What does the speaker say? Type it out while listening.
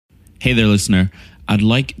Hey there, listener. I'd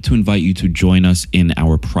like to invite you to join us in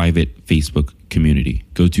our private Facebook community.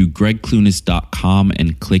 Go to gregclunis.com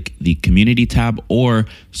and click the community tab or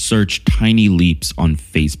search Tiny Leaps on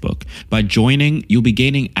Facebook. By joining, you'll be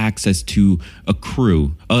gaining access to a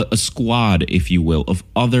crew, a squad, if you will, of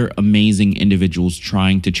other amazing individuals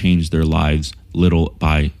trying to change their lives little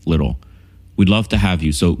by little. We'd love to have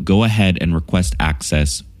you, so go ahead and request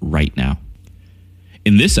access right now.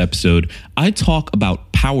 In this episode, I talk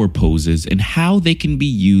about power poses and how they can be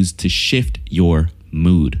used to shift your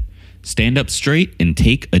mood. Stand up straight and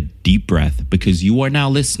take a deep breath because you are now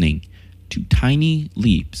listening to Tiny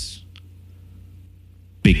Leaps.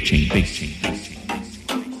 Big change, big change, big change.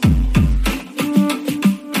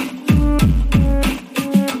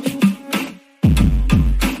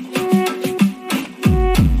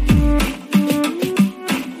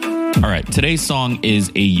 All right, today's song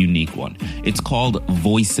is a unique one. It's called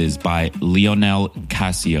Voices by Lionel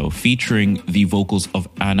Casio, featuring the vocals of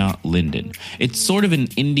Anna Linden. It's sort of an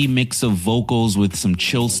indie mix of vocals with some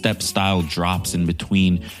chill step style drops in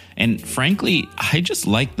between. And frankly, I just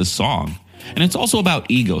like the song. And it's also about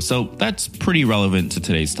ego, so that's pretty relevant to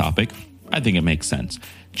today's topic. I think it makes sense.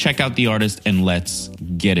 Check out the artist and let's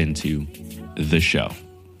get into the show.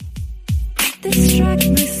 Distract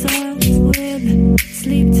myself with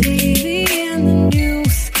sleep TV and the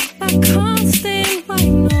news. A constant white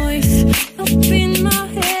noise up in my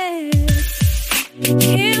head.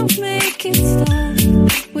 Can't make it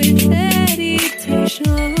stop with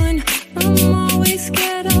meditation. I'm always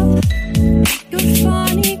scared of your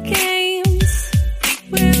funny games.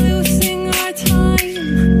 We're losing our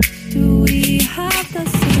time. Do we have the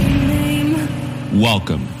same name?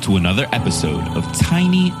 Welcome to another episode of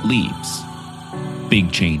Tiny Leaps.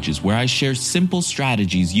 Big changes, where I share simple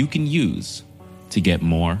strategies you can use to get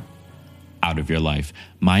more out of your life.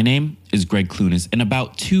 My name is Greg Clunis, and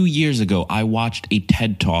about 2 years ago, I watched a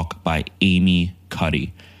TED Talk by Amy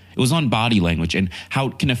Cuddy. It was on body language and how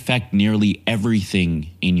it can affect nearly everything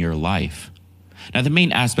in your life. Now, the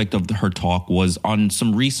main aspect of her talk was on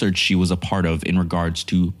some research she was a part of in regards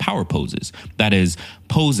to power poses. That is,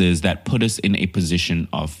 poses that put us in a position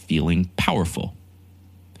of feeling powerful.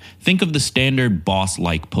 Think of the standard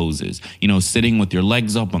boss-like poses, sitting with your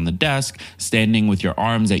legs up on the desk, standing with your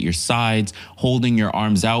arms at your sides, holding your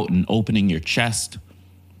arms out and opening your chest.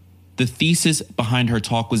 The thesis behind her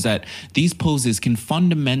talk was that these poses can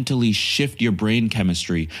fundamentally shift your brain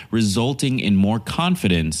chemistry, resulting in more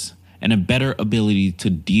confidence and a better ability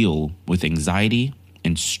to deal with anxiety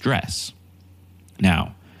and stress.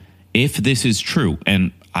 Now, if this is true,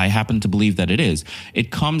 and I happen to believe that it is, it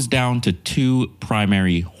comes down to two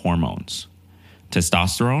primary hormones,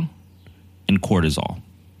 testosterone and cortisol.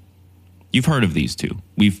 You've heard of these two.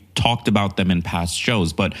 We've talked about them in past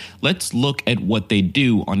shows, but let's look at what they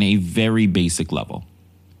do on a very basic level.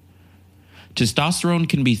 Testosterone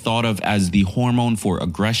can be thought of as the hormone for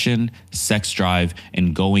aggression, sex drive,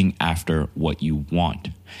 and going after what you want.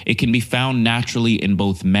 It can be found naturally in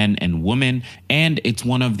both men and women, and it's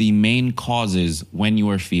one of the main causes when you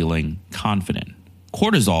are feeling confident.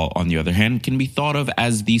 Cortisol, on the other hand, can be thought of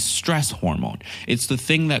as the stress hormone. It's the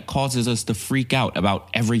thing that causes us to freak out about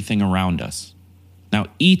everything around us. Now,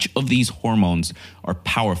 each of these hormones are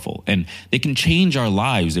powerful, and they can change our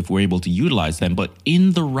lives if we're able to utilize them, but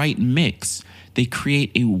in the right mix, they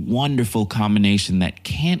create a wonderful combination that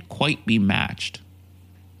can't quite be matched.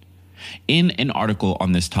 In an article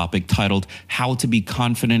on this topic titled How to Be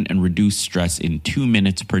Confident and Reduce Stress in 2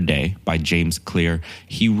 Minutes Per Day by James Clear,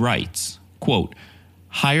 he writes, quote,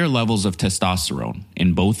 "Higher levels of testosterone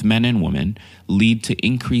in both men and women lead to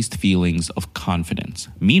increased feelings of confidence.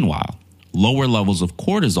 Meanwhile, lower levels of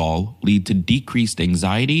cortisol lead to decreased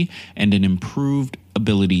anxiety and an improved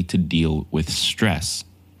ability to deal with stress."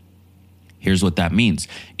 Here's what that means.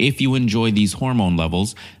 If you enjoy these hormone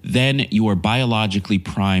levels, then you are biologically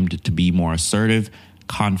primed to be more assertive,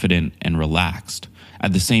 confident, and relaxed.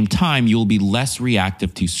 At the same time, you'll be less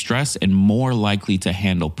reactive to stress and more likely to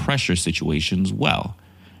handle pressure situations well.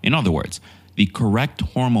 In other words, the correct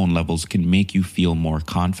hormone levels can make you feel more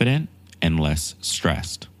confident and less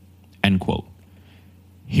stressed. End quote.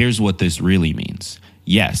 Here's what this really means.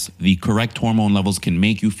 Yes, the correct hormone levels can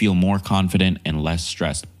make you feel more confident and less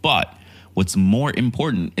stressed, but what's more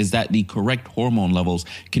important is that the correct hormone levels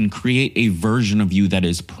can create a version of you that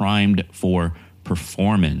is primed for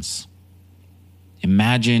performance.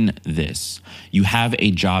 Imagine this. You have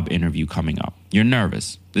a job interview coming up. You're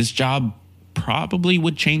nervous. This job probably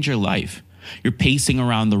would change your life. You're pacing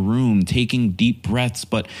around the room, taking deep breaths,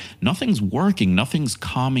 but nothing's working. Nothing's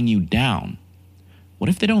calming you down. What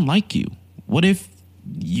if they don't like you? What if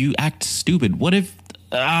you act stupid? What if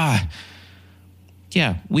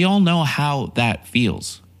Yeah, we all know how that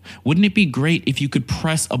feels. Wouldn't it be great if you could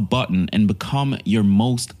press a button and become your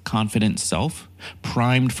most confident self?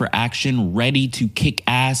 Primed for action, ready to kick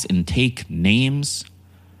ass and take names?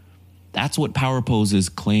 That's what power poses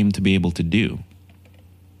claim to be able to do.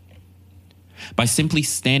 By simply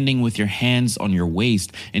standing with your hands on your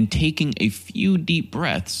waist and taking a few deep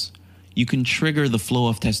breaths, you can trigger the flow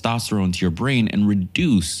of testosterone to your brain and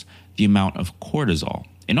reduce the amount of cortisol.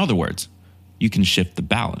 In other words, you can shift the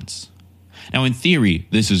balance. Now, in theory,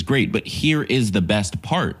 this is great, but here is the best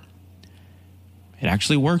part. It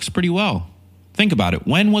actually works pretty well. Think about it.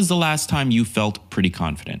 When was the last time you felt pretty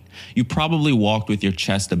confident? You probably walked with your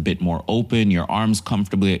chest a bit more open, your arms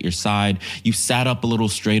comfortably at your side. You sat up a little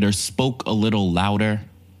straighter, spoke a little louder.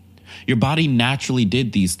 Your body naturally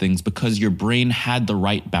did these things because your brain had the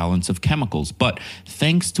right balance of chemicals. But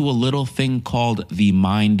thanks to a little thing called the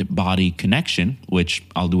mind-body connection, which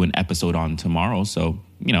I'll do an episode on tomorrow, so,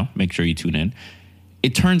 make sure you tune in.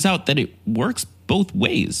 It turns out that it works both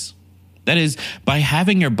ways. That is, by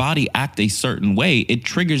having your body act a certain way, it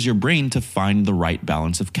triggers your brain to find the right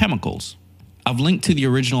balance of chemicals. I've linked to the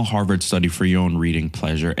original Harvard study for your own reading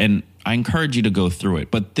pleasure, and I encourage you to go through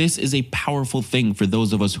it. But this is a powerful thing for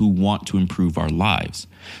those of us who want to improve our lives.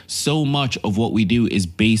 So much of what we do is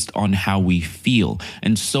based on how we feel,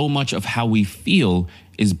 and so much of how we feel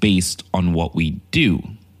is based on what we do.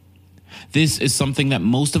 This is something that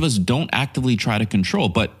most of us don't actively try to control,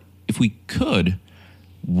 but if we could,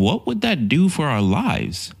 what would that do for our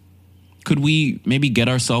lives? Could we maybe get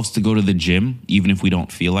ourselves to go to the gym even if we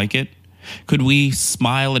don't feel like it? Could we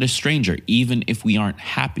smile at a stranger even if we aren't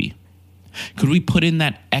happy? Could we put in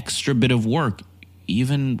that extra bit of work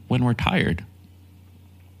even when we're tired?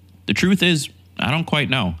 The truth is, I don't quite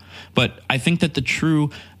know. But I think that the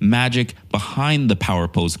true magic behind the power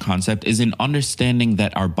pose concept is in understanding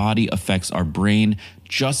that our body affects our brain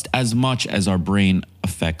just as much as our brain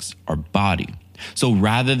affects our body. So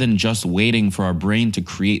rather than just waiting for our brain to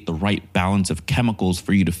create the right balance of chemicals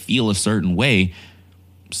for you to feel a certain way,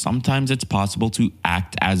 sometimes it's possible to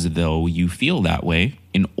act as though you feel that way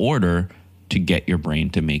in order to get your brain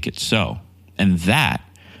to make it so. And that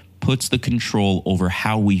puts the control over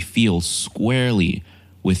how we feel squarely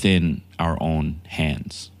within our own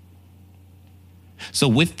hands. So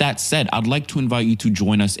with that said, I'd like to invite you to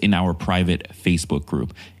join us in our private Facebook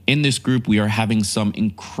group. In this group, we are having some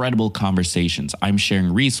incredible conversations. I'm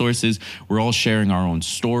sharing resources. We're all sharing our own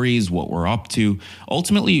stories, what we're up to.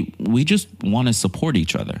 Ultimately, we just want to support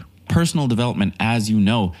each other. Personal development, as you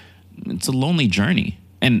know, it's a lonely journey.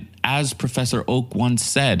 And as Professor Oak once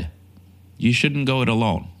said, you shouldn't go it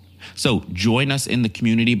alone. So join us in the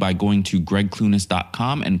community by going to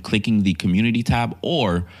gregclunis.com and clicking the community tab,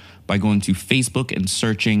 or by going to Facebook and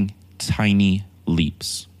searching Tiny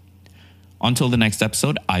Leaps. Until the next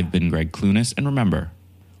episode, I've been Greg Clunis, and remember,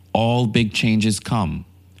 all big changes come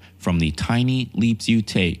from the tiny leaps you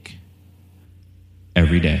take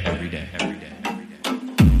every day.